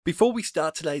Before we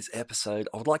start today's episode,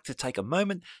 I would like to take a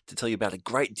moment to tell you about a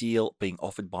great deal being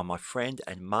offered by my friend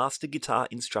and master guitar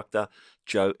instructor,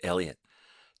 Joe Elliott.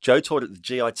 Joe taught at the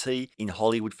GIT in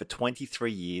Hollywood for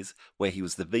 23 years, where he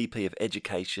was the VP of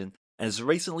Education, and has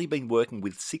recently been working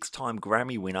with six-time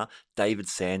Grammy winner David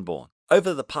Sanborn.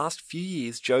 Over the past few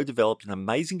years, Joe developed an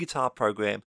amazing guitar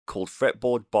program called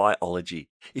Fretboard Biology.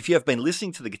 If you have been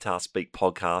listening to the Guitar Speak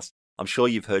podcast, I'm sure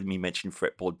you've heard me mention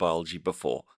Fretboard Biology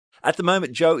before. At the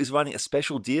moment, Joe is running a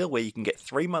special deal where you can get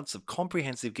 3 months of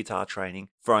comprehensive guitar training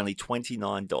for only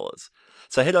 $29.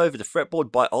 So head over to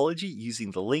Fretboard Biology using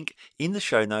the link in the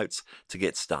show notes to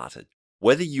get started.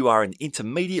 Whether you are an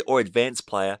intermediate or advanced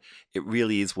player, it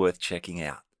really is worth checking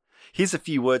out. Here's a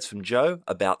few words from Joe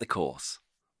about the course.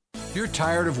 If you're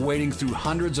tired of wading through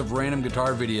hundreds of random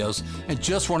guitar videos and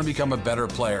just want to become a better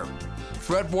player,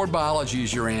 Fretboard Biology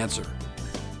is your answer.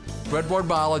 Fretboard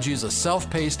Biology is a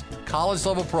self-paced,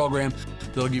 college-level program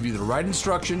that'll give you the right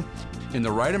instruction, in the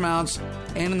right amounts,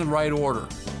 and in the right order.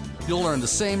 You'll learn the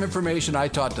same information I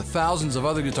taught to thousands of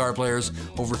other guitar players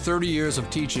over 30 years of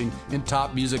teaching in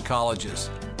top music colleges.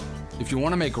 If you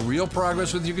want to make real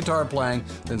progress with your guitar playing,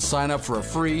 then sign up for a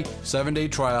free 7-day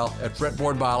trial at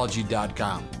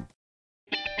fretboardbiology.com.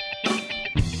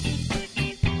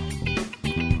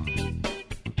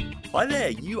 Hi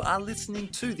there, you are listening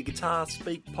to the Guitar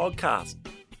Speak podcast.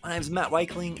 My name's Matt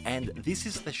Wakeling, and this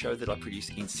is the show that I produce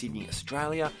in Sydney,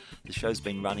 Australia. The show's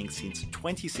been running since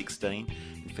 2016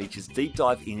 and features deep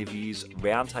dive interviews,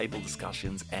 roundtable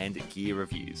discussions, and gear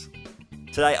reviews.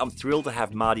 Today, I'm thrilled to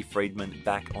have Marty Friedman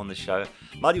back on the show.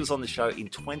 Marty was on the show in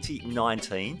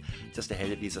 2019, just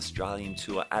ahead of his Australian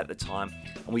tour at the time,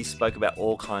 and we spoke about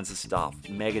all kinds of stuff.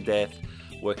 Megadeth,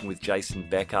 working with Jason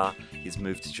Becker, his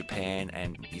move to Japan,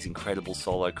 and his incredible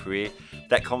solo career.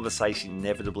 That conversation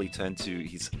inevitably turned to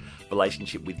his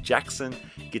relationship with Jackson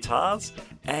Guitars,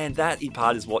 and that in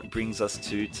part is what brings us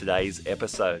to today's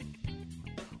episode.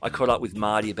 I caught up with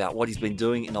Marty about what he's been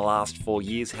doing in the last 4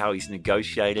 years, how he's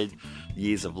negotiated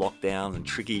years of lockdown and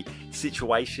tricky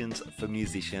situations for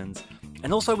musicians.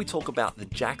 And also we talk about the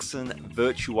Jackson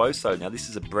Virtuoso. Now this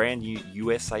is a brand new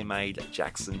USA-made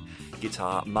Jackson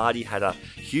guitar. Marty had a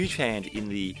huge hand in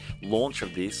the launch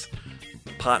of this,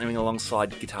 partnering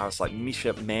alongside guitarists like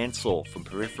Misha Mansour from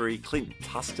Periphery, Clint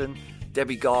Tustin,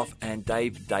 Debbie Goff, and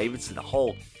Dave Davidson, a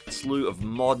whole slew of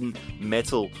modern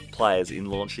metal players in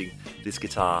launching this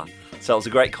guitar. So it was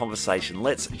a great conversation.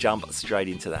 Let's jump straight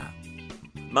into that.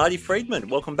 Marty Friedman,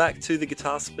 welcome back to the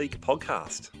Guitar Speak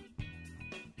podcast.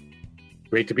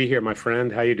 Great to be here, my friend.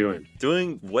 How you doing?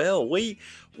 Doing well. We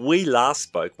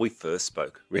first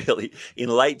spoke really in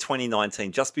late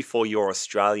 2019, just before your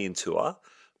Australian tour,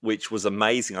 which was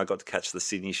amazing. I got to catch the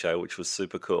Sydney show, which was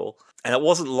super cool. And it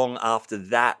wasn't long after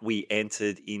that we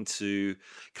entered into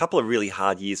a couple of really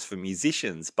hard years for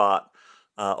musicians. But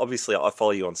obviously I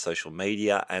follow you on social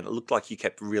media, and it looked like you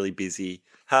kept really busy.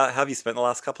 How have you spent the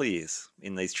last couple of years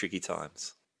in these tricky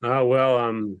times?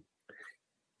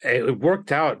 It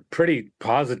worked out pretty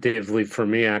positively for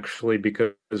me, actually,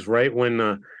 because right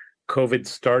when COVID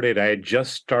started, I had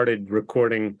just started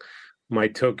recording my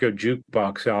Tokyo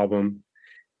Jukebox album.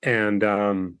 And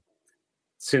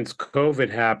since COVID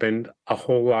happened, a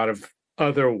whole lot of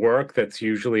other work that's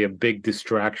usually a big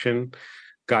distraction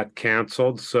got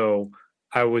canceled. So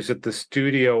I was at the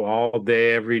studio all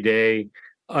day, every day,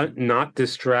 not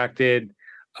distracted.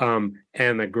 And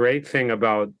the great thing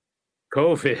about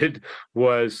COVID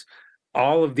was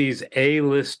all of these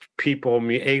A-list people,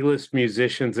 A-list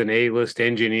musicians and A-list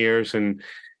engineers and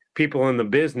people in the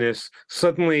business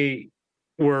suddenly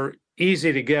were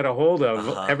easy to get a hold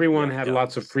of. Everyone had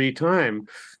lots of free time.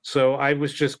 So I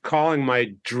was just calling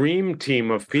my dream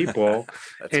team of people,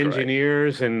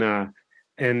 engineers and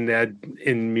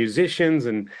musicians.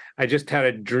 And I just had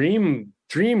a dream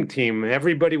team.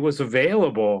 Everybody was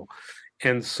available.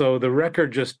 And so the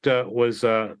record just was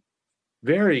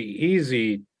very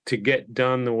easy to get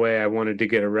done the way I wanted to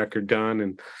get a record done,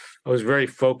 and I was very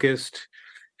focused.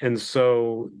 And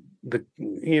so the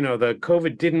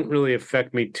COVID didn't really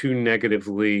affect me too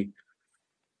negatively.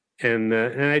 And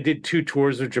I did 2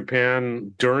 tours of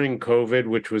Japan during COVID,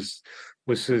 which was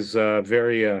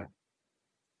very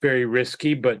very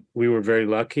risky, but we were very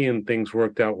lucky and things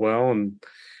worked out well. And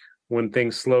when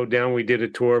things slowed down, we did a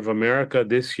tour of America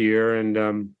this year,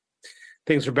 and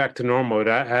things are back to normal.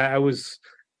 I was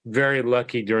very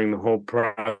lucky during the whole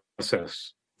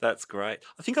process. That's great.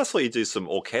 I think I saw you do some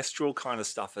orchestral kind of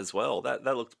stuff as well. That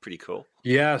looked pretty cool.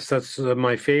 Yes, that's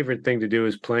my favorite thing to do,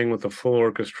 is playing with a full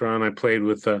orchestra. And I played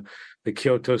with the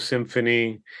Kyoto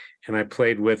Symphony, and I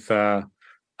played with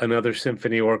another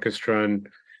symphony orchestra. And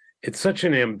it's such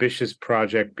an ambitious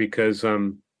project because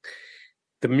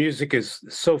the music is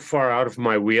so far out of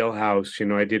my wheelhouse.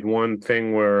 I did one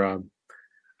thing where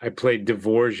I played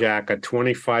Dvorak, a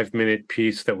 25-minute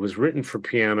piece that was written for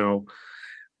piano,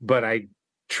 but I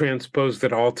transposed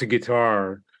it all to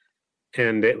guitar,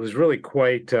 and it was really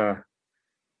quite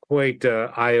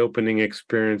eye-opening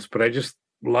experience. But I just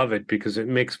love it because it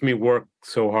makes me work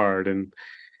so hard, and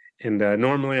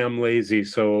normally I'm lazy,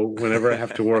 so whenever I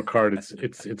have to work hard,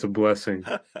 it's a blessing.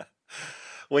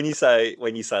 When you say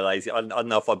lazy, I don't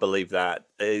know if I believe that.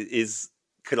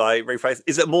 Could I rephrase?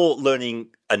 Is it more learning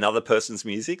another person's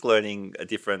music, learning a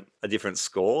different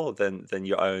score than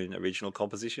your own original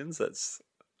compositions? That's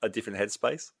a different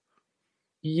headspace.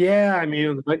 Yeah, I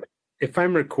mean, like if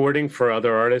I'm recording for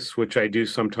other artists, which I do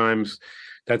sometimes,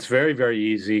 that's very, very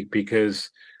easy because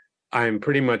I'm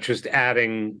pretty much just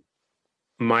adding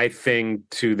my thing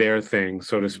to their thing,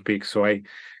 so to speak. So I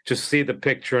just see the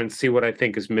picture and see what I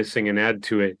think is missing and add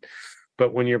to it.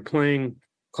 But when you're playing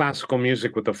classical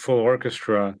music with a full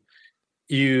orchestra,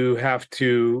 you have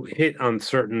to hit on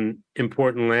certain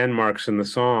important landmarks in the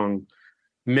song,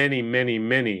 many, many,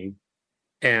 many.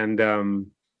 And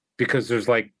because there's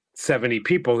like 70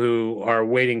 people who are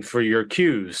waiting for your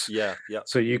cues. Yeah, yeah.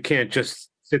 So you can't just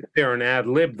sit there and ad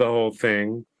lib the whole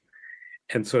thing.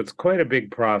 And so it's quite a big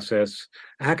process.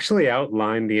 I actually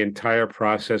outlined the entire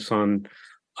process on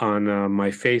my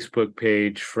Facebook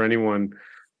page for anyone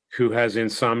who has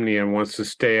insomnia and wants to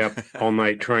stay up all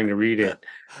night trying to read it.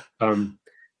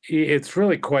 It's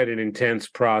really quite an intense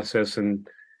process, and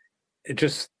it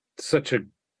just such a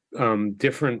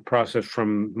different process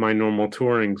from my normal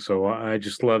touring. So I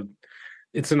just love.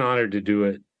 It's an honor to do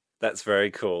it. That's very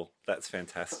cool. That's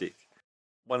fantastic.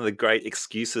 One of the great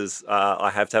excuses I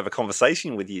have to have a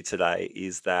conversation with you today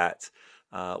is that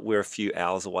we're a few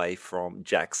hours away from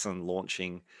Jackson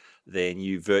launching their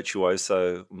new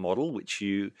Virtuoso model, which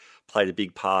you played a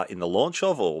big part in the launch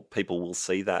of, or people will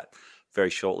see that very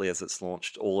shortly as it's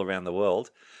launched all around the world.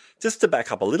 Just to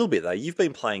back up a little bit though, you've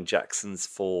been playing Jacksons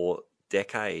for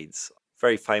decades.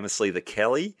 Very famously the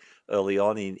Kelly early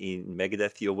on in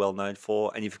Megadeth you're well known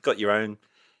for, and you've got your own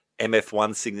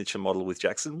MF1 signature model with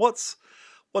Jackson. What's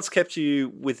kept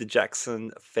you with the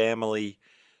Jackson family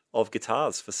of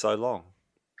guitars for so long?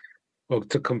 Well,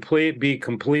 to be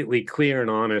completely clear and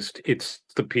honest, it's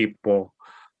the people.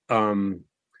 A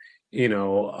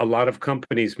lot of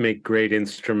companies make great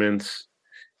instruments,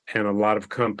 and a lot of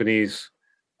companies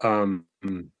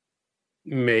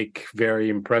make very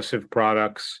impressive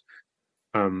products.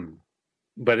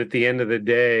 But at the end of the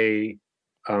day,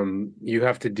 you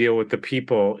have to deal with the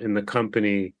people in the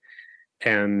company.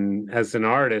 And as an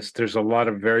artist, there's a lot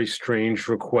of very strange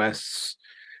requests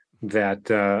that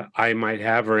I might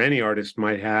have, or any artist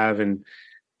might have, and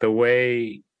the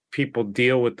way people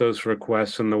deal with those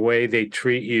requests and the way they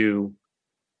treat you,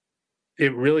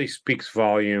 it really speaks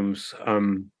volumes.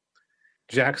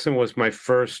 Jackson was my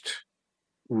first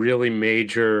really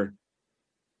major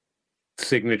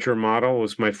signature model. It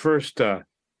was my first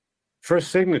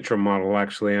signature model,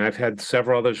 actually, and I've had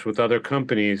several others with other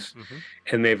companies,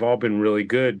 and they've all been really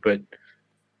good. But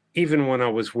even when I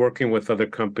was working with other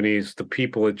companies, the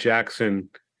people at Jackson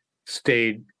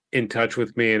stayed in touch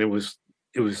with me, and it was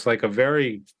like a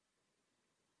very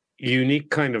unique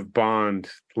kind of bond.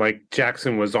 Like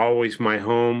Jackson was always my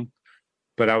home,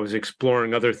 but I was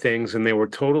exploring other things, and they were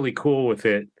totally cool with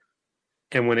it.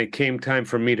 And when it came time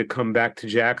for me to come back to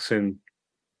Jackson,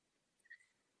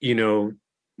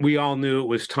 we all knew it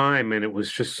was time, and it was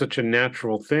just such a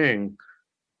natural thing.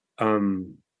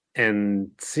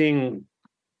 And seeing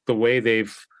the way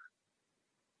they've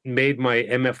made my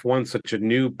MF1 such a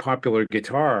new popular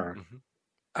guitar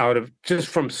out of just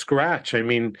from scratch. I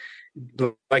mean,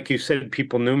 like you said,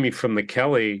 people knew me from the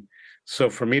Kelly. So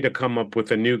for me to come up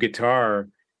with a new guitar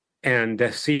and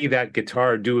to see that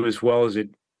guitar do as well as it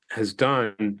has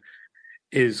done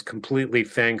is completely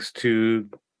thanks to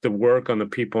the work on the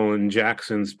people in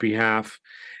Jackson's behalf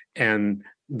and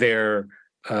their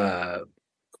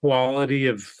quality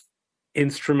of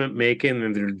instrument making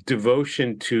and their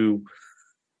devotion to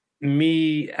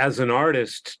me as an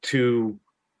artist to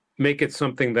make it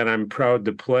something that I'm proud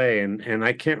to play. And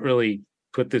I can't really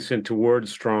put this into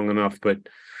words strong enough, but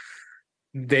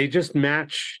they just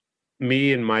match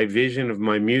me and my vision of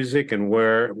my music and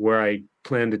where I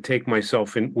plan to take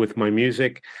myself in with my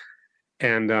music.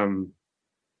 And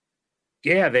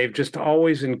they've just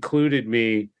always included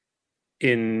me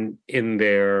in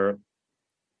their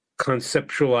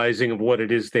conceptualizing of what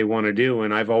it is they want to do,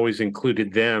 and I've always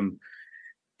included them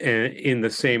in the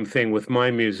same thing with my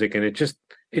music, and it just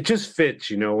fits.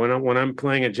 When I'm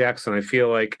playing at Jackson, I feel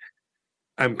like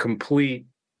I'm complete.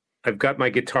 I've got my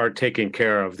guitar taken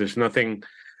care of. There's nothing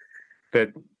that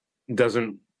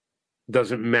doesn't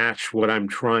match what I'm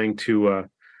trying to.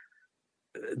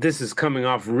 This is coming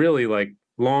off really like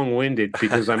long-winded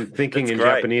because I'm thinking in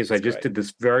great. Japanese. That's I just great. did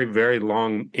this very, very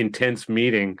long, intense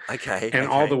meeting, and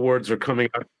all the words are coming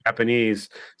out in Japanese.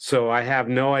 So I have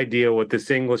no idea what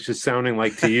this English is sounding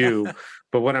like to you.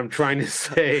 But what I'm trying to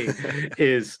say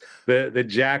is the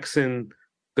Jackson,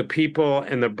 the people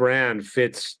and the brand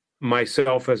fits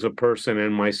myself as a person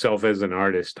and myself as an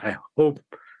artist. I hope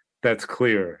that's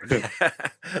clear.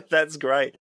 That's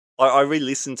great. I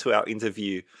re-listened to our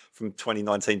interview from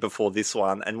 2019 before this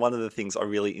one, and one of the things I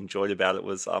really enjoyed about it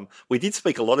was we did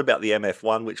speak a lot about the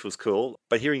MF1, which was cool,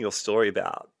 but hearing your story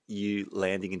about you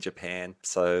landing in Japan,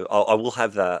 so I will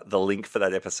have the link for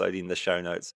that episode in the show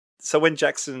notes. So when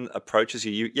Jackson approaches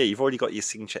you've already got your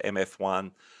signature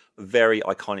MF1, very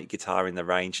iconic guitar in the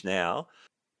range now.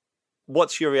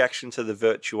 What's your reaction to the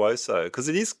Virtuoso? Because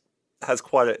it has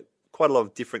quite a lot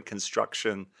of different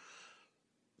construction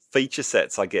feature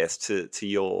sets, I guess, to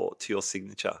your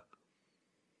signature.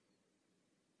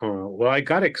 Well, I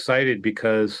got excited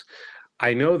because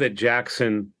I know that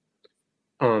Jackson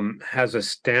has a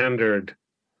standard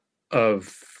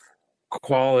of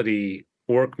quality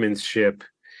workmanship,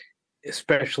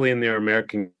 especially in their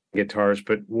American guitars,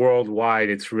 but worldwide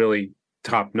it's really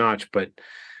top notch. But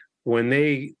when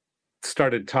they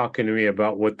started talking to me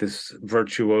about what this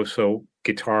Virtuoso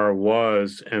guitar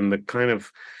was and the kind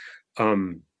of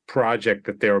project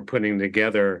that they were putting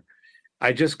together,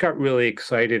 I just got really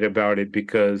excited about it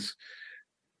because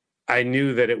I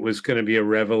knew that it was going to be a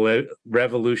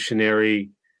revolutionary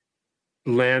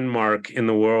landmark in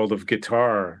the world of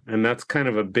guitar. And that's kind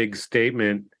of a big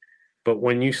statement. But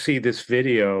when you see this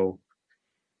video,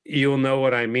 you'll know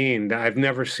what I mean. I've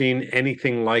never seen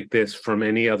anything like this from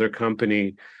any other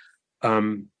company.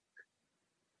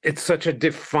 It's such a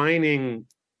defining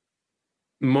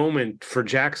moment for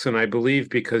Jackson, I believe,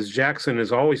 because Jackson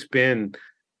has always been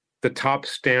the top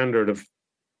standard of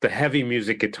the heavy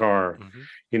music guitar. Mm-hmm.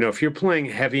 You know, if you're playing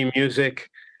heavy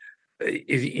music,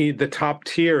 the top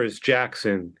tier is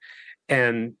Jackson.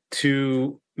 And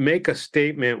to make a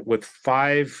statement with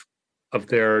 5 of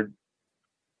their,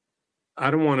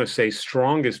 I don't want to say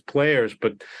strongest players,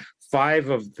 but 5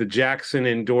 of the Jackson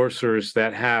endorsers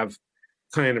that have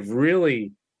kind of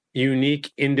really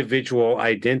unique individual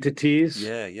identities.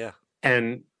 Yeah.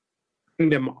 And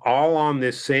them all on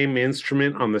this same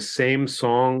instrument, on the same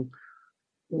song,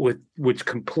 which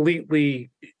completely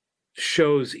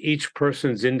shows each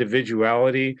person's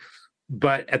individuality,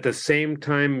 but at the same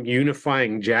time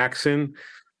unifying Jackson.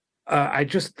 I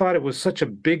just thought it was such a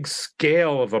big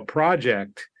scale of a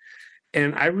project.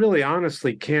 And I really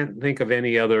honestly can't think of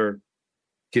any other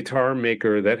guitar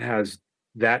maker that has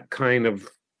that kind of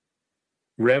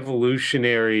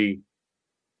revolutionary,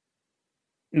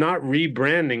 not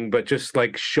rebranding, but just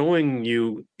like showing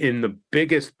you in the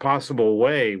biggest possible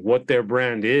way what their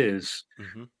brand is.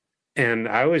 Mm-hmm. And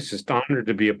I was just honored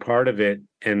to be a part of it.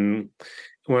 And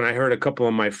when I heard a couple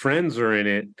of my friends are in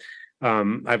it,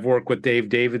 I've worked with Dave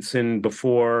Davidson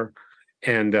before,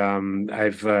 and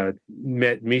I've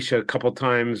met Misha a couple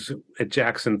times at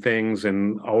Jackson things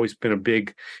and always been a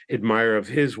big admirer of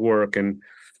his work. And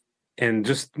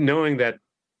just knowing that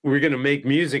we're going to make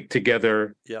music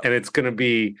together, yep, and it's going to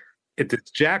be at this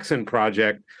Jackson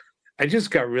project, I just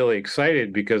got really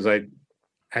excited because I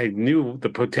knew the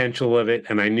potential of it,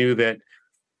 and I knew that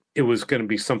it was going to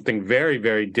be something very,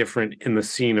 very different in the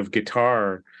scene of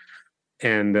guitar.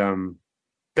 And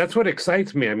that's what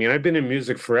excites me. I mean, I've been in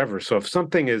music forever, so if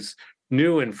something is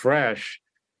new and fresh,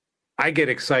 I get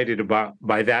excited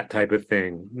by that type of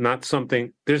thing. Not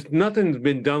something, there's nothing's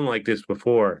been done like this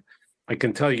before. I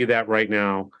can tell you that right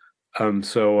now.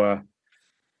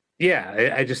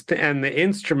 Yeah, I just, and the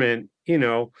instrument, you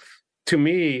know, to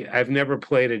me, I've never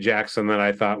played a Jackson that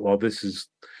I thought, well, this is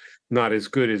not as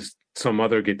good as some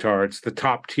other guitar. It's the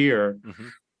top tier. Mm-hmm.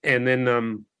 And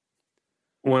then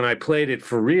when I played it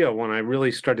for real, when I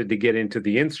really started to get into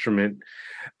the instrument,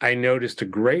 I noticed a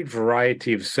great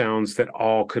variety of sounds that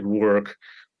all could work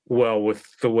well with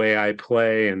the way I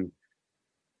play. And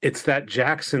it's that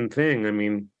Jackson thing. I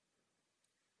mean,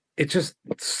 it just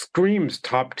screams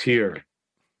top tier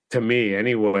to me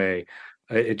anyway.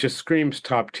 It just screams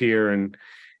top tier, and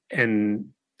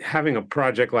having a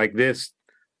project like this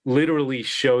literally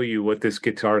show you what this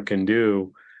guitar can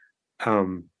do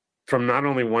from not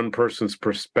only one person's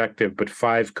perspective, but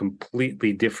 5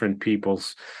 completely different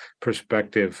people's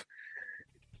perspective.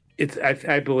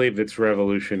 I believe it's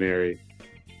revolutionary.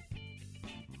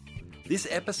 This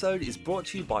episode is brought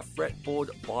to you by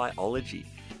Fretboard Biology.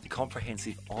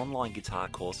 comprehensive online guitar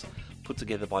course put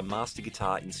together by master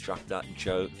guitar instructor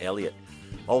Joe Elliott.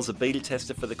 I was a beta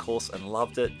tester for the course and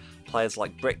loved it. Players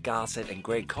like Brett Garsett and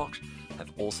Greg Koch have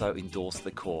also endorsed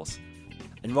the course.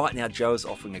 And right now, Joe is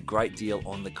offering a great deal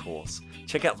on the course.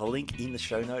 Check out the link in the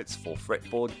show notes for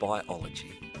Fretboard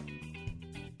Biology.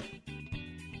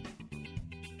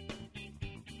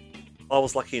 I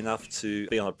was lucky enough to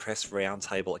be on a press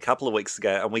roundtable a couple of weeks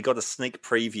ago, and we got a sneak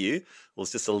preview. It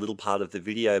was just a little part of the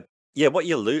video. Yeah, what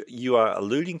you are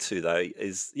alluding to, though,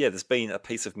 is, there's been a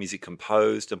piece of music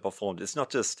composed and performed. It's not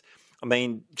just,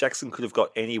 Jackson could have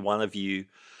got any one of you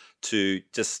to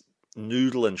just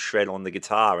noodle and shred on the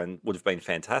guitar and would have been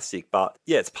fantastic. But,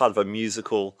 it's part of a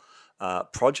musical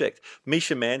project.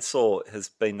 Misha Mansour has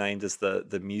been named as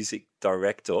the music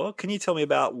director. Can you tell me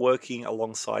about working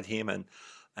alongside him and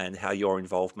how your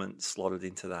involvement slotted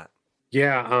into that?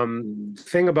 Yeah, the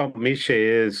thing about Misha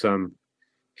is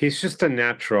he's just a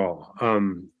natural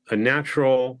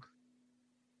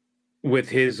with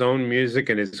his own music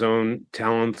and his own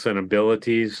talents and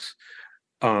abilities.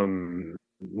 When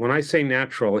I say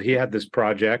natural, he had this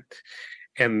project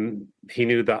and he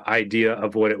knew the idea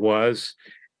of what it was.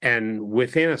 And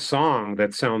within a song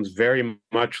that sounds very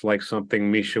much like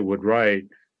something Misha would write,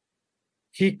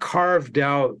 he carved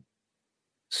out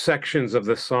sections of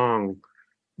the song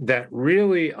that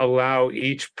really allow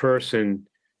each person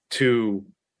to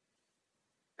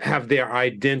have their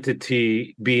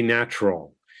identity be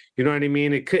natural. You know what I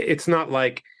mean? It's not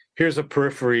like, here's a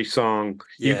Periphery song,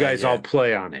 you guys all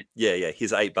play on it. Yeah,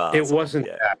 here's 8 bars. It wasn't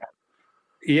that.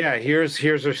 Yeah, here's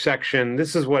a section.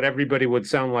 This is what everybody would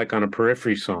sound like on a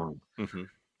Periphery song.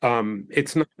 Mm-hmm.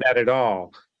 It's not that at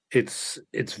all. It's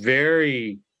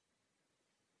very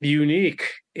unique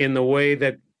in the way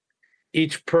that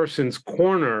each person's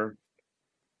corner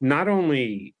not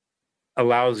only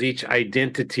allows each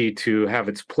identity to have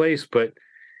its place, but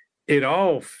it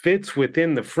all fits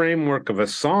within the framework of a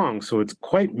song. So it's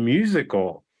quite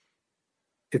musical.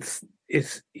 It's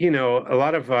a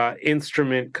lot of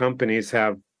instrument companies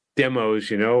have demos,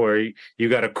 where you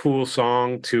got a cool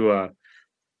song to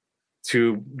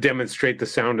demonstrate the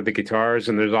sound of the guitars,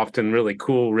 and there's often really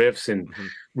cool riffs and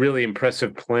really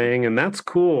impressive playing, and that's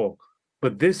cool.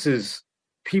 But this is,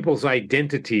 people's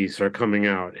identities are coming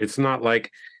out. It's not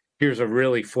like, here's a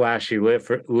really flashy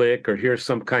lick, or here's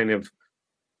some kind of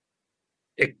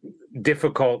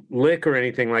difficult lick or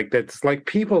anything like that. It's like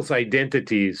people's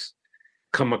identities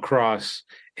come across.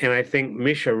 And I think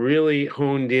Misha really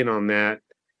honed in on that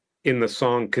in the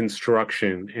song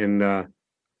construction. And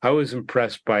I was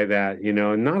impressed by that.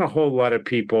 Not a whole lot of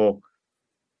people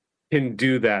can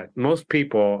do that. Most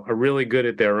people are really good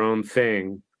at their own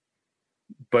thing,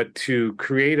 but to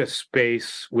create a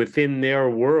space within their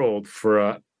world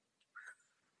for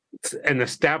an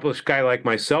established guy like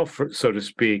myself, so to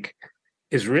speak,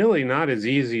 is really not as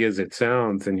easy as it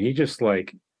sounds. And he just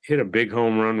hit a big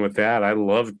home run with that. I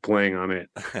loved playing on it.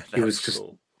 It was just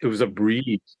cool. It was a breeze.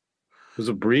 It was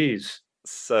a breeze.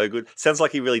 So good. Sounds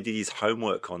like he really did his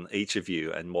homework on each of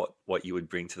you and what you would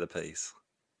bring to the piece.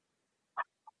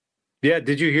 Yeah,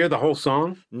 did you hear the whole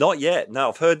song? Not yet. No,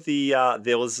 I've heard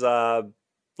there was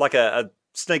like a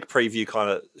sneak preview kind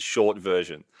of short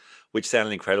version, which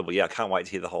sounded incredible. Yeah, I can't wait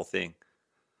to hear the whole thing.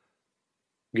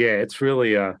 Yeah, it's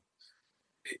really, I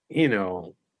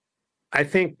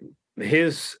think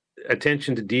his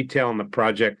attention to detail on the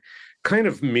project kind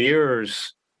of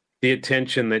mirrors the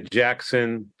attention that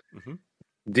Jackson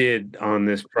did on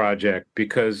this project,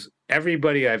 because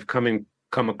everybody I've come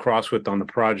across with on the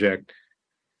project,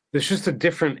 there's just a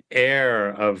different air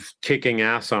of kicking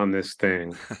ass on this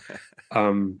thing.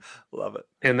 Love it.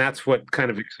 And that's what kind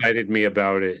of excited me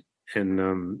about it.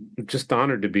 And just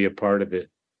honored to be a part of it.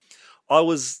 I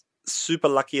was super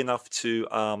lucky enough to,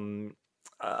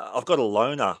 I've got a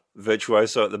loaner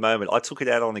Virtuoso at the moment. I took it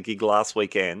out on a gig last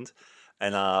weekend.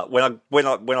 And when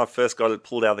I first got it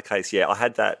pulled out of the case, I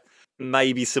had that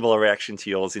maybe similar reaction to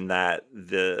yours, in that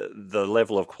the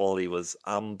level of quality was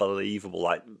unbelievable,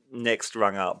 like next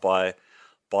rung up by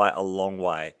a long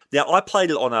way. Now, I played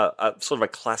it on a sort of a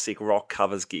classic rock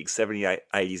covers gig, 70s,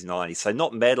 80s, 90s, so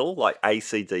not metal, like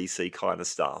AC/DC kind of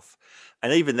stuff.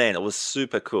 And even then, it was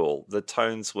super cool. The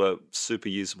tones were super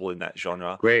usable in that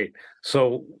genre. Great.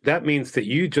 So that means that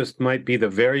you just might be the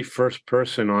very first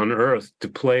person on Earth to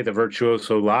play the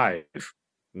Virtuoso live.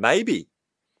 Maybe.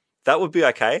 That would be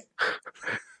okay.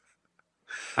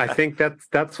 I think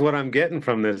that's what I'm getting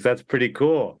from this. That's pretty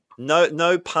cool.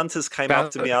 No punters came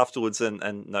up to me afterwards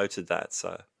and noted that.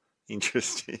 So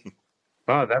interesting.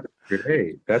 Oh, that's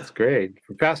great. That's great.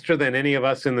 Faster than any of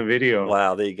us in the video.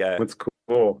 Wow, there you go. That's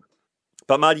cool.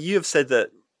 But Marty, you have said that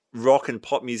rock and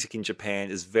pop music in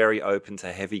Japan is very open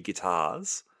to heavy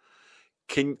guitars.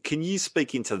 Can you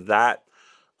speak into that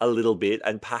a little bit,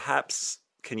 and perhaps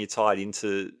can you tie it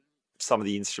into some of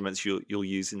the instruments you'll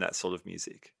use in that sort of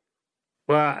music?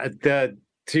 Well,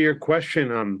 to your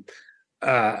question,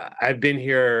 I've been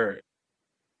here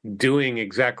doing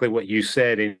exactly what you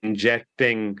said,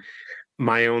 injecting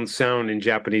my own sound in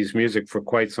Japanese music for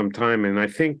quite some time. And I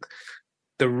think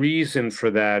the reason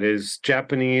for that is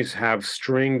Japanese have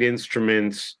stringed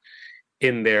instruments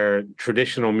in their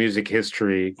traditional music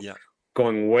history,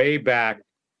 going way back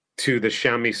to the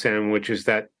shamisen, which is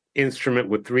that instrument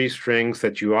with 3 strings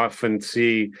that you often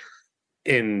see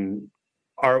in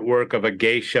artwork of a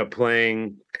geisha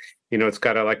playing. You know, it's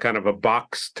got a kind of a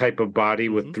box type of body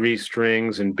with 3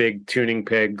 strings and big tuning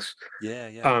pegs.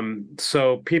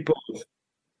 So people of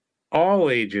all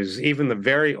ages, even the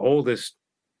very oldest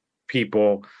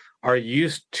people, are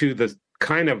used to the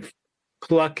kind of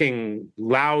plucking,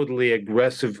 loudly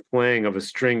aggressive playing of a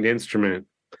stringed instrument.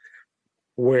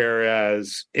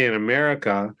 Whereas in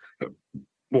America,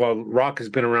 well, rock has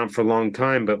been around for a long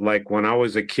time, but like when I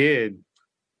was a kid,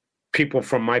 people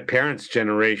from my parents'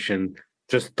 generation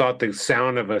just thought the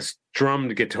sound of a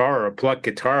strummed guitar or a plucked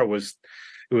guitar was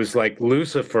like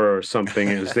Lucifer or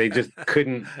something. They just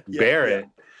couldn't bear it.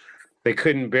 They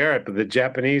couldn't bear it. But the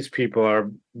Japanese people are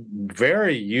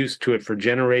very used to it for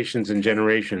generations and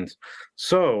generations.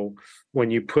 So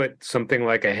when you put something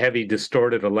like a heavy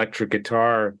distorted electric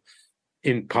guitar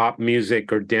in pop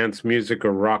music or dance music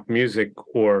or rock music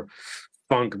or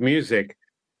funk music,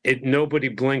 nobody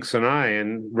blinks an eye,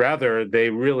 and rather they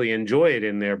really enjoy it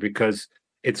in there because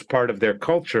it's part of their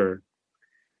culture.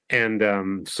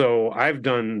 And so I've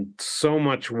done so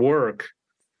much work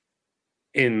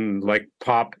in like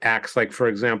pop acts, like for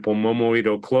example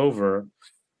Momoito Clover,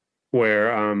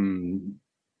 where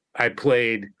I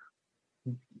played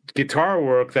guitar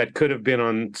work that could have been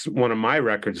on one of my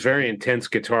records, very intense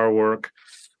guitar work,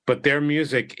 but their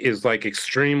music is like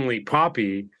extremely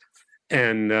poppy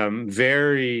and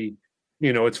very,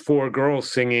 you know, it's 4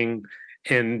 girls singing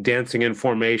and dancing in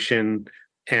formation,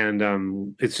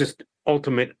 and it's just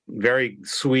ultimate, very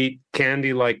sweet,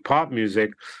 candy-like pop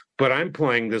music. But I'm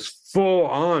playing this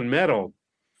full-on metal,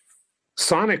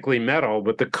 sonically metal,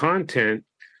 but the content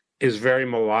is very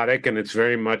melodic, and it's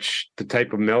very much the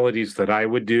type of melodies that I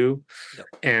would do.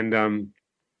 And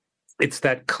it's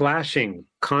that clashing,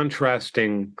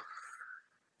 contrasting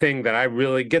thing that I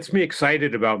really gets me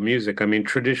excited about music. I mean,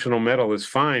 traditional metal is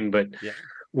fine, but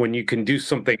when you can do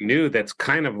something new that's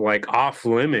kind of like off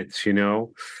limits, you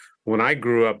know, when I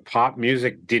grew up, pop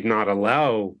music did not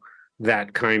allow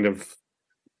that kind of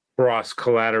cross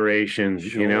collaboration,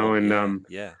 you know, and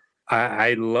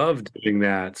I love doing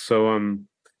that. So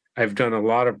I've done a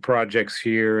lot of projects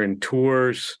here and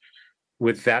tours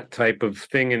with that type of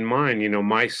thing in mind, you know,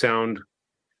 my sound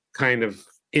kind of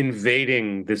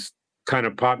invading this kind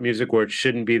of pop music where it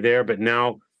shouldn't be there, but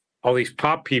now all these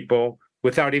pop people,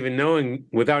 without even knowing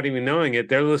it,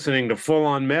 they're listening to full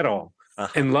on metal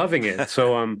and loving it.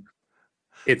 So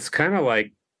it's kind of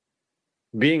like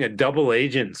being a double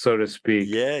agent, so to speak.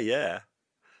 Yeah.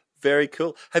 Very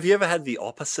cool. Have you ever had the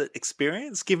opposite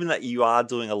experience, given that you are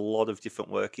doing a lot of different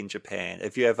work in Japan?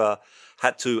 Have you ever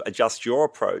had to adjust your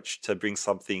approach to bring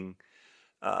something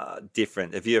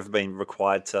different? Have you ever been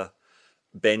required to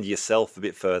bend yourself a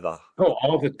bit further? Oh,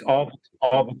 all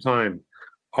the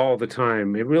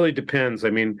time. It really depends. I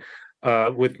mean,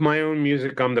 with my own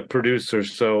music, I'm the producer,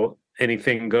 so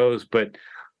anything goes. But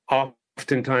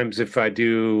oftentimes, if I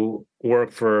do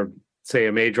work for, say,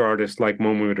 a major artist like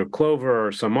Momoito Clover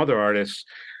or some other artists,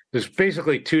 there's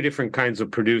basically 2 different kinds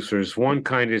of producers. One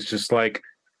kind is just like,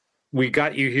 we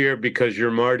got you here because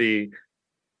you're Marty.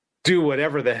 Do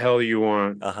whatever the hell you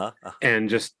want, and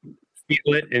just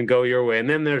feel it and go your way. And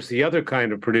then there's the other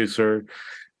kind of producer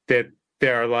that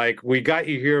they're like, we got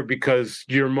you here because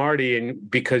you're Marty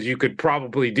and because you could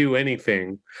probably do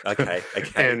anything. Okay.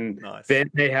 And nice.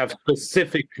 Then they have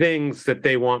specific things that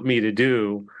they want me to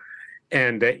do.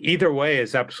 And either way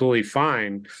is absolutely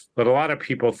fine. But a lot of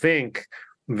people think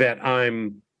that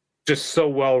I'm just so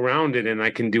well-rounded and I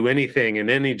can do anything in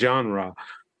any genre.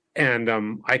 And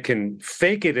I can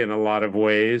fake it in a lot of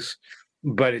ways,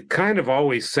 but it kind of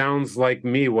always sounds like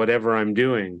me, whatever I'm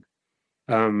doing.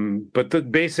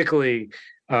 But basically,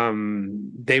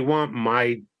 they want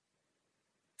my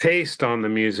taste on the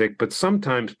music, but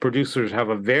sometimes producers have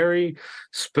a very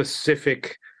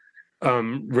specific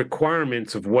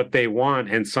requirements of what they want,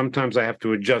 and sometimes I have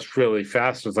to adjust really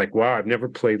fast. It's like, wow, I've never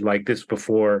played like this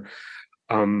before.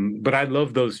 But I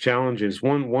love those challenges.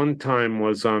 One time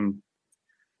was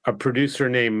a producer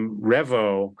named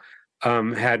Revo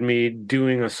had me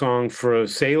doing a song for a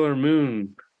Sailor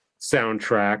Moon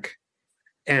soundtrack,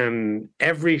 and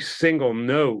every single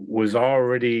note was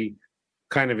already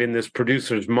kind of in this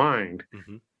producer's mind.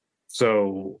 Mm-hmm.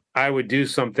 So I would do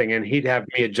something and he'd have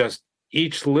me adjust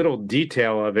each little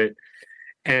detail of it.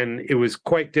 And it was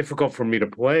quite difficult for me to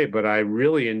play, but I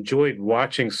really enjoyed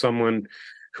watching someone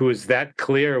who was that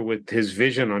clear with his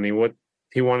vision on what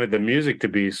he wanted the music to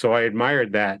be. So I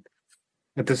admired that.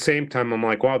 At the same time, I'm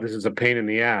like, wow, this is a pain in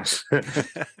the ass.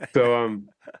 So,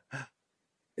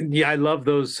 yeah, I love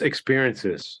those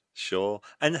experiences. Sure.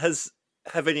 And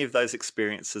have any of those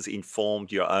experiences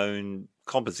informed your own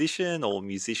composition or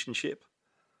musicianship?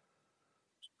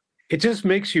 It just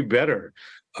makes you better.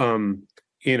 You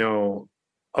know,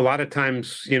 a lot of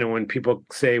times, you know, when people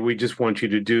say, we just want you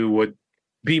to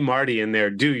be Marty in there,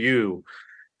 do you?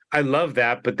 I love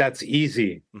that, but that's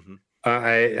easy. Mm-hmm.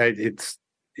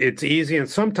 It's easy, and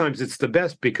sometimes it's the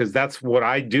best because that's what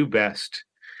I do best.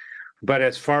 But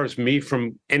as far as me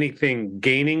from anything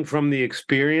gaining from the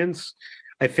experience,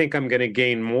 I think I'm going to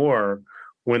gain more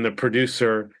when the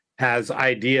producer has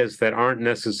ideas that aren't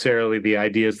necessarily the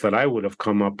ideas that I would have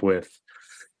come up with.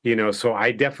 You know, so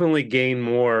I definitely gain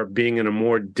more being in a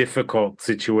more difficult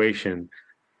situation.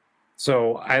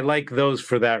 So I like those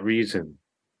for that reason.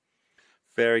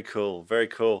 Very cool. Very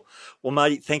cool. Well,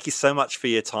 Marty, thank you so much for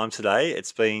your time today.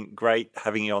 It's been great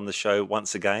having you on the show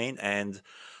once again, and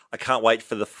I can't wait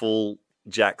for the full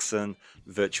Jackson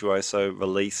Virtuoso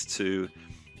release to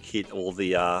hit all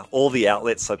the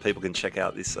outlets so people can check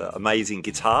out this amazing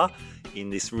guitar in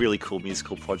this really cool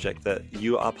musical project that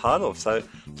you are part of. So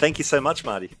thank you so much,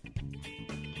 Marty.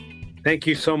 Thank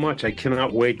you so much. I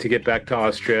cannot wait to get back to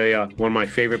Australia, one of my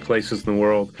favorite places in the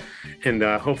world. And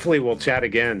hopefully we'll chat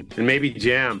again and maybe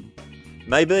jam.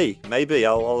 Maybe.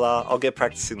 I'll get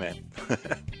practicing then.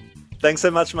 Thanks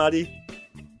so much, Marty.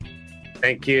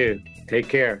 Thank you. Take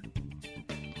care.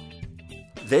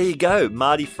 There you go,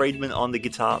 Marty Friedman on the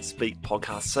Guitar Speak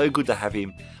podcast. So good to have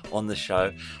him on the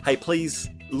show. Hey, please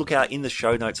look out in the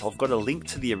show notes. I've got a link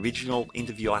to the original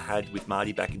interview I had with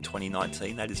Marty back in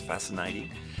 2019. That is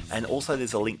fascinating. And also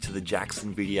there's a link to the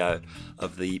Jackson video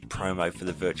of the promo for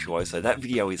the Virtuoso. That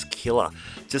video is killer.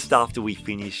 Just after we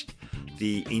finished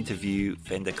the interview,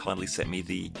 Fender kindly sent me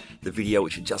the video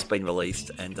which had just been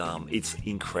released, and it's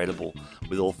incredible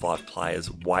with all 5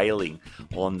 players wailing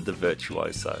on the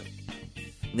Virtuoso.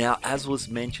 Now, as was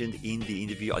mentioned in the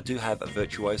interview, I do have a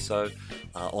Virtuoso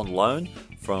on loan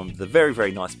from the very,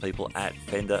 very nice people at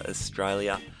Fender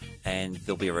Australia, and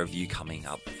there'll be a review coming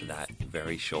up for that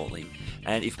very shortly.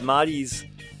 And if Marty's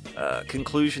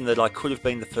conclusion that I could have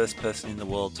been the first person in the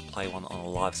world to play one on a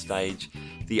live stage,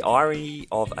 the irony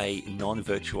of a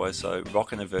non-virtuoso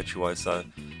rocking a Virtuoso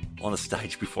on a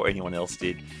stage before anyone else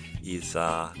did is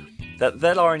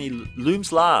that irony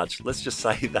looms large. Let's just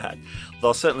say that. Though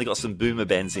I've certainly got some boomer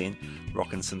bands in,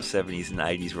 rocking some 70s and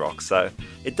 80s rock, so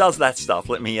it does that stuff.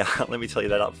 Let me tell you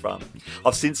that up front.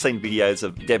 I've since seen videos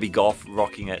of Debbie Goff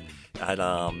rocking it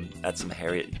at some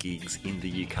Harriet gigs in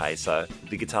the UK, so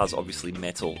the guitar's obviously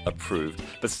metal approved,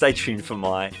 but stay tuned for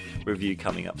my review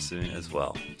coming up soon as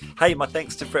well. Hey, my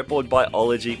thanks to Fretboard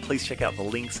Biology. Please check out the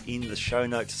links in the show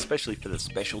notes, especially for the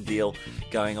special deal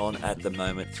going on at the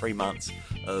moment, 3 months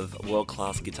of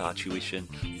world-class guitar tuition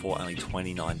for only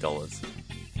 $29.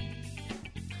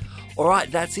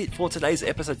 Alright, that's it for today's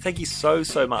episode. Thank you so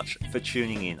much for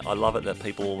tuning in. I love it that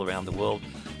people all around the world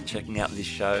are checking out this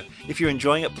show. If you're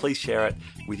enjoying it, please share it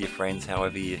with your friends,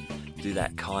 however you do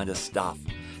that kind of stuff.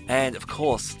 And of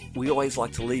course, we always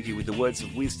like to leave you with the words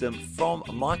of wisdom from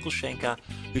Michael Schenker,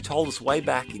 who told us way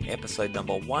back in episode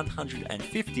number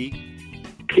 150,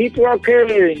 keep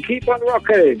rocking, keep on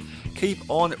rocking. Keep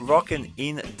on rocking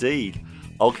indeed.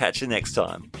 I'll catch you next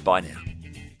time. Bye now.